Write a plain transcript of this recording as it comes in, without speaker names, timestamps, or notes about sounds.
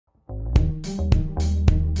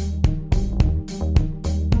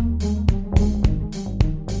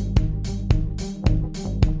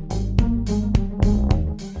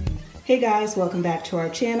Hey guys, welcome back to our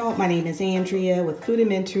channel. My name is Andrea with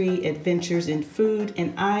Foodimentary Adventures in Food,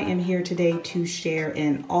 and I am here today to share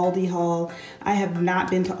an Aldi haul. I have not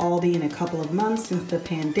been to Aldi in a couple of months since the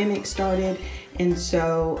pandemic started, and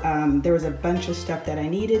so there was a bunch of stuff that I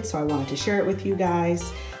needed, so I wanted to share it with you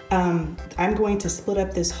guys. I'm going to split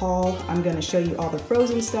up this haul. I'm going to show you all the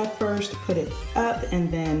frozen stuff first, put it up,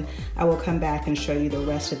 and then I will come back and show you the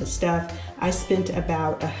rest of the stuff. I spent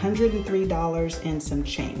about $103 and some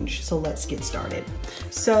change, so let's get started.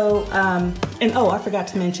 So, and oh, I forgot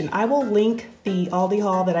to mention, I will link the Aldi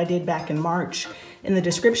haul that I did back in March in the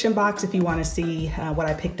description box if you want to see what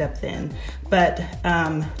I picked up then. But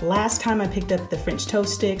last time I picked up the French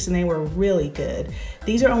toast sticks and they were really good.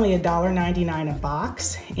 These are only $1.99 a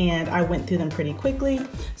box and I went through them pretty quickly.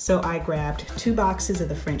 So I grabbed 2 boxes of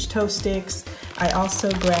the French toast sticks. I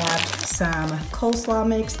also grabbed some coleslaw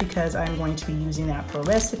mix because I'm going to be using that for a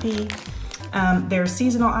recipe. Their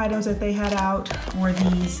seasonal items that they had out were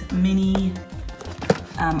these mini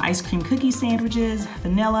ice cream cookie sandwiches,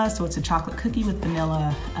 vanilla, so it's a chocolate cookie with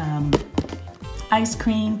vanilla ice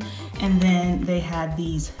cream, and then they had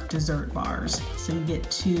these dessert bars, so you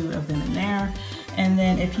get 2 of them in there. And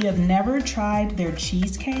then if you have never tried their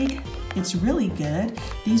cheesecake, it's really good.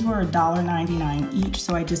 These were $1.99 each,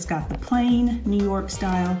 so I just got the plain New York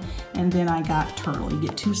style, and then I got turtle. You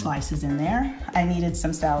get 2 slices in there. I needed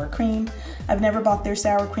some sour cream. I've never bought their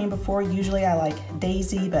sour cream before. Usually I like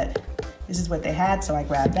Daisy, but this is what they had, so I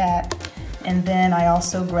grabbed that. And then I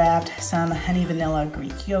also grabbed some honey vanilla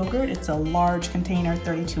Greek yogurt. It's a large container,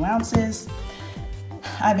 32 ounces.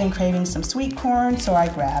 I've been craving some sweet corn, so I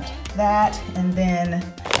grabbed that. And then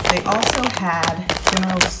they also had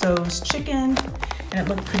General Tso's chicken, and it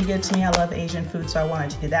looked pretty good to me. I love Asian food, so I wanted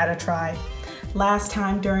to give that a try. Last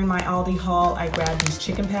time during my Aldi haul, I grabbed these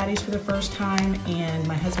chicken patties for the first time, and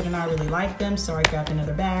my husband and I really liked them, so I grabbed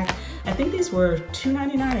another bag. I think these were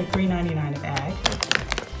 $2.99 or $3.99 a bag.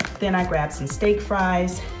 Then I grabbed some steak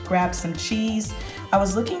fries, grabbed some cheese. I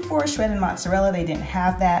was looking for a shredded mozzarella. They didn't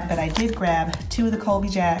have that, but I did grab 2 of the Colby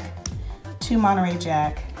Jack, 2 Monterey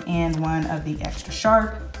Jack, and 1 of the extra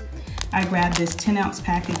sharp. I grabbed this 10-ounce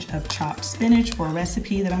package of chopped spinach for a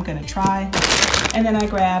recipe that I'm gonna try. And then I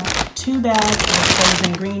grabbed 2 bags of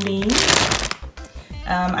frozen green beans.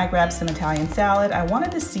 I grabbed some Italian salad. I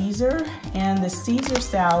wanted a Caesar, and the Caesar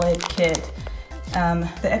salad kit,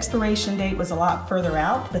 the expiration date was a lot further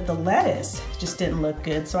out, but the lettuce just didn't look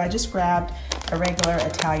good. So I just grabbed a regular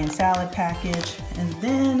Italian salad package. And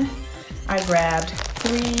then I grabbed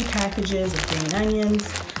 3 packages of green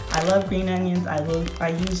onions. I love green onions. I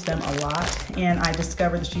use them a lot, and I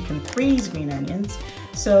discovered that you can freeze green onions.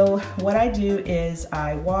 So what I do is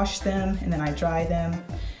I wash them and then I dry them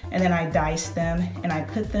and then I dice them and I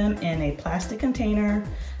put them in a plastic container.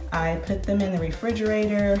 I put them in the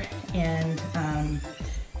refrigerator and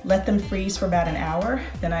let them freeze for about an hour.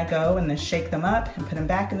 Then I go and then shake them up and put them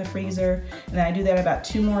back in the freezer. And then I do that about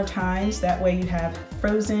 2 more times. That way you have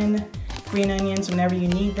frozen green onions whenever you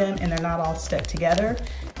need them and they're not all stuck together.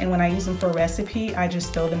 And when I use them for a recipe, I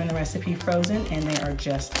just throw them in the recipe frozen and they are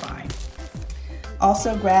just fine.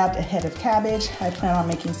 Also grabbed a head of cabbage. I plan on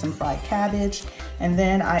making some fried cabbage. And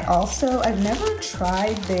then I've never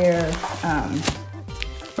tried their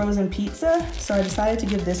frozen pizza, so I decided to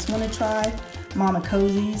give this one a try, Mama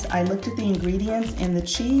Cozy's. I looked at the ingredients and the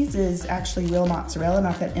cheese is actually real mozzarella,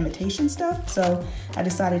 not that imitation stuff. So I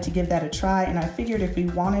decided to give that a try, and I figured if we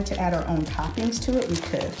wanted to add our own toppings to it, we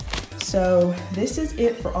could. So this is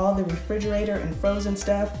it for all the refrigerator and frozen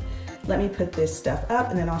stuff. Let me put this stuff up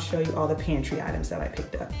and then I'll show you all the pantry items that I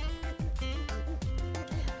picked up.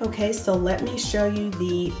 Okay, so let me show you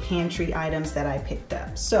the pantry items that I picked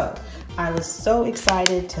up. So I was so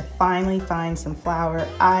excited to finally find some flour.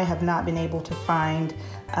 I have not been able to find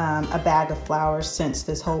a bag of flour since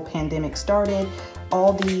this whole pandemic started.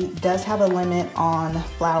 Aldi does have a limit on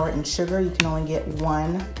flour and sugar. You can only get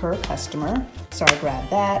 1 per customer, so I grabbed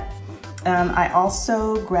that. I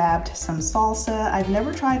also grabbed some salsa. I've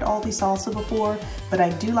never tried Aldi salsa before, but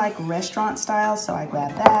I do like restaurant style, so I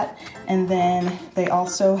grabbed that. And then they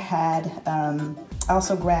also had, I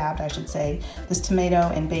also grabbed, I should say, this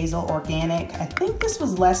tomato and basil organic. I think this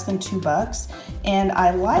was less than $2, and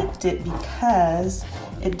I liked it because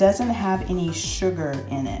it doesn't have any sugar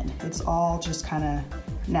in it. It's all just kind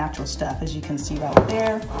of natural stuff, as you can see right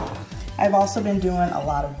there. I've also been doing a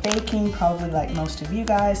lot of baking, probably like most of you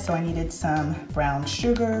guys, so I needed some brown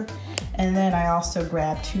sugar. And then I also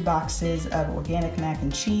grabbed 2 boxes of organic mac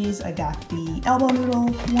and cheese. I got the elbow noodle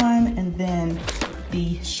one and then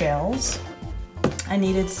the shells. I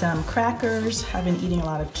needed some crackers. I've been eating a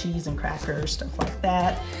lot of cheese and crackers, stuff like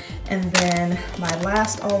that. And then my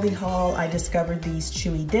last Aldi haul, I discovered these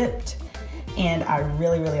chewy dipped, and I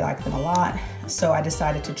really like them a lot. So I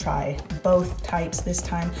decided to try both types this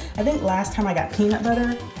time. I think last time I got peanut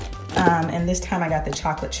butter, and this time I got the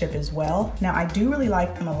chocolate chip as well. Now I do really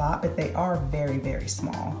like them a lot, but they are very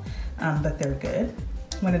small, but they're good.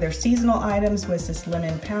 One of their seasonal items was this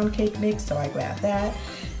lemon pound cake mix, so I grabbed that.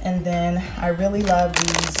 And then I really love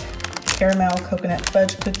these caramel coconut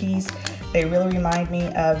fudge cookies. They really remind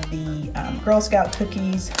me of the Girl Scout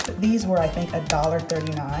cookies. These were, I think,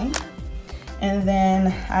 $1.39. And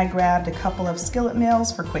then I grabbed a couple of skillet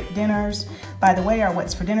meals for quick dinners. By the way, our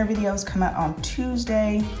What's for Dinner videos come out on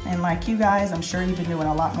Tuesday. And like you guys, I'm sure you've been doing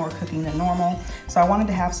a lot more cooking than normal. So I wanted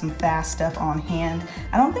to have some fast stuff on hand.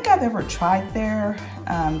 I don't think I've ever tried their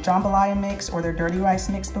jambalaya mix or their dirty rice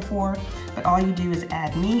mix before, but all you do is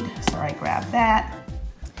add meat. So I grabbed that.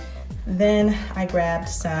 Then I grabbed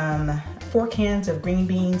some 4 cans of green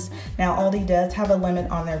beans. Now Aldi does have a limit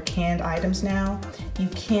on their canned items now. You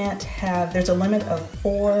can't have, there's a limit of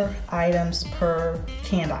 4 items per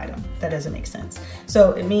canned item. That doesn't make sense.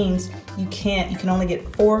 So it means you can only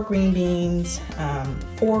get 4 green beans,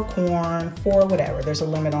 4 corn, 4 whatever. There's a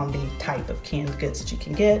limit on the type of canned goods that you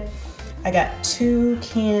can get. I got 2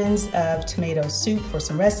 cans of tomato soup for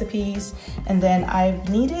some recipes. And then I've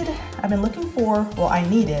been looking for, well,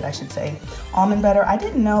 I should say, almond butter. I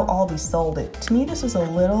didn't know Aldi sold it. To me, this was a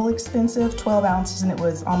little expensive, 12 ounces, and it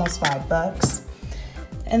was almost $5.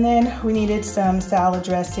 And then we needed some salad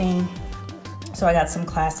dressing. So I got some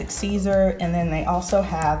classic Caesar, and then they also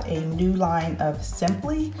have a new line of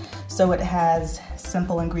Simply. So it has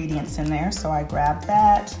simple ingredients in there, so I grabbed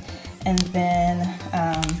that. And then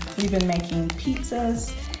we've been making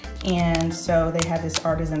pizzas, and so they have this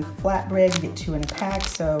artisan flatbread. You get 2 in a pack,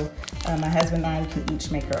 so my husband and I can each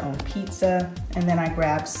make our own pizza. And then I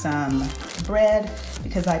grabbed some bread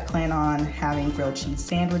because I plan on having grilled cheese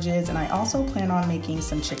sandwiches, and I also plan on making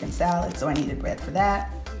some chicken salad, so I needed bread for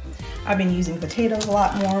that. I've been using potatoes a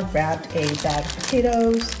lot more, grabbed a bag of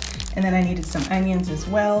potatoes, and then I needed some onions as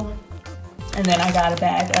well. And then I got a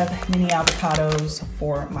bag of mini avocados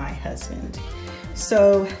for my husband.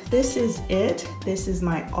 So this is it. This is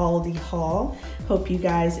my Aldi haul. Hope you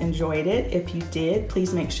guys enjoyed it. If you did,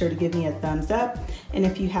 please make sure to give me a thumbs up. And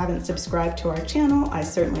if you haven't subscribed to our channel, I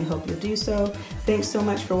certainly hope you'll do so. Thanks so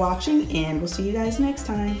much for watching, and we'll see you guys next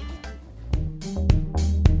time.